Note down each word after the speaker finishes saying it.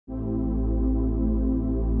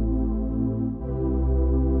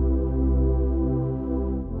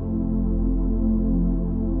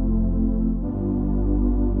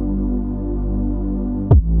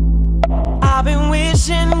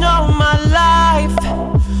wishing all my life,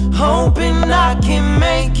 hoping I can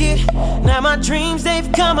make it. Now my dreams,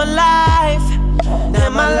 they've come alive. Now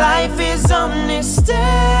my life is on this stage.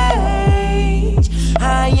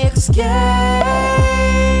 I escape.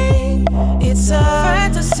 It's a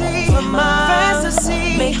fantasy for my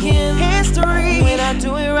fantasy, making history when I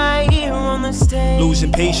do it right here on the stage.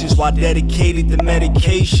 Losing patience while dedicated to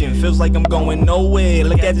medication. Feels like I'm going nowhere.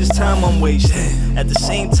 Look at this time I'm wasting. At the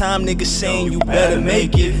same time, niggas saying you better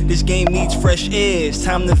make it. This game needs fresh air, it's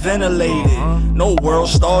time to ventilate it. No world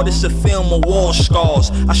star, this a film of war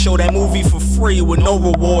scars. I show that movie for free with no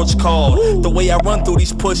rewards card. The way I run through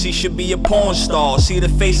these pussies should be a porn star. See the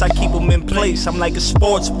face, I keep them in place, I'm like a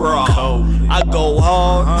sports bra. I go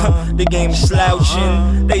hard, the game is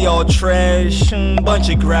slouching. They all trash, bunch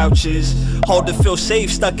of grouches. Hard to feel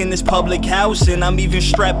safe stuck in this public house, and I'm even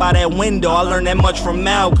strapped by that window. I learned that much from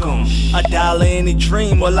Malcolm. $1 in a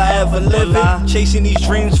dream, will I ever live it? Chasing these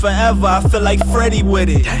dreams forever, I feel like Freddy with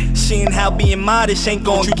it. Seeing how being modest ain't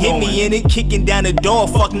gonna get me in it. Kicking down the door,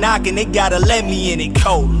 fuck knocking, they gotta let me in it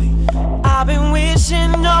coldly. I've been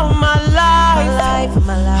wishing all my life,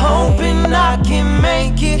 hoping I can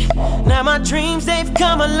make it. Now my dreams, they've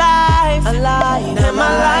come alive. And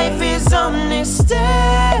my life is on this stage.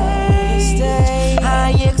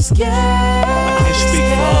 I escape. I can't speak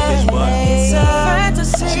for others, but it's a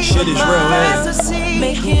fantasy. see, shit is real, fantasy,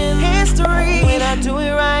 making history when I do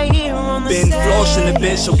it right here on the stage. been flossing a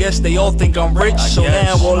bit, so guess they all think I'm rich. So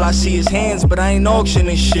now all I see is hands, but I ain't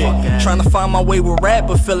auctioning shit. Trying to find my way with rap,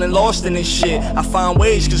 but feeling lost in this shit. I find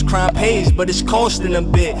ways cause crime pays, but it's costing a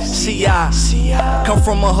bit. See, I come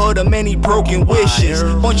from a hood of many broken wishes.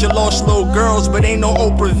 Bunch of lost little girls, but ain't no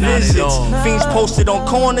Oprah visits. Fiends posted on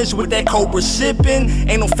corners with that Cobra sipping.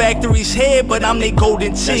 Ain't no factories here, but I'm their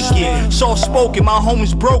golden ticket. Soft spoken, my home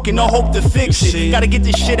is broken, no hope to fix it. Gotta get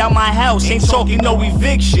this shit out my house, ain't talking no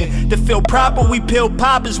eviction. To feel proper, we pill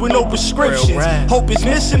poppers with no prescriptions. Hope is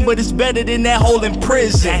missing, but it's better than that hole in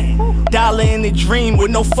prison. $1 in a dream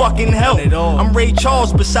with no fucking help. I'm Ray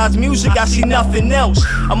Charles, besides music I see nothing else.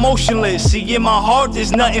 Emotionless, see in my heart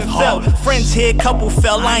there's nothing felt. Friends here, couple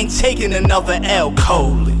fell, I ain't taking another L.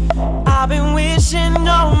 Coli. I've been wishing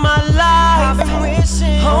all my life,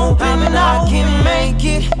 hoping I can make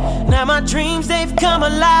it. Now my dreams, they've come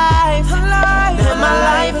alive. And my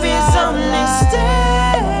life is on this stage.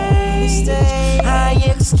 I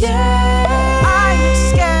escape.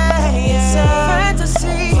 It's a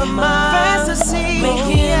fantasy for my fantasy,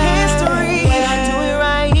 making history when I do it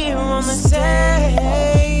right here on the stage.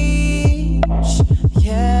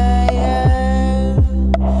 Yeah.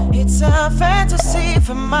 It's a fantasy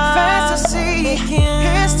for my fantasy, making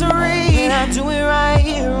history when I do it right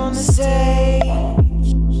here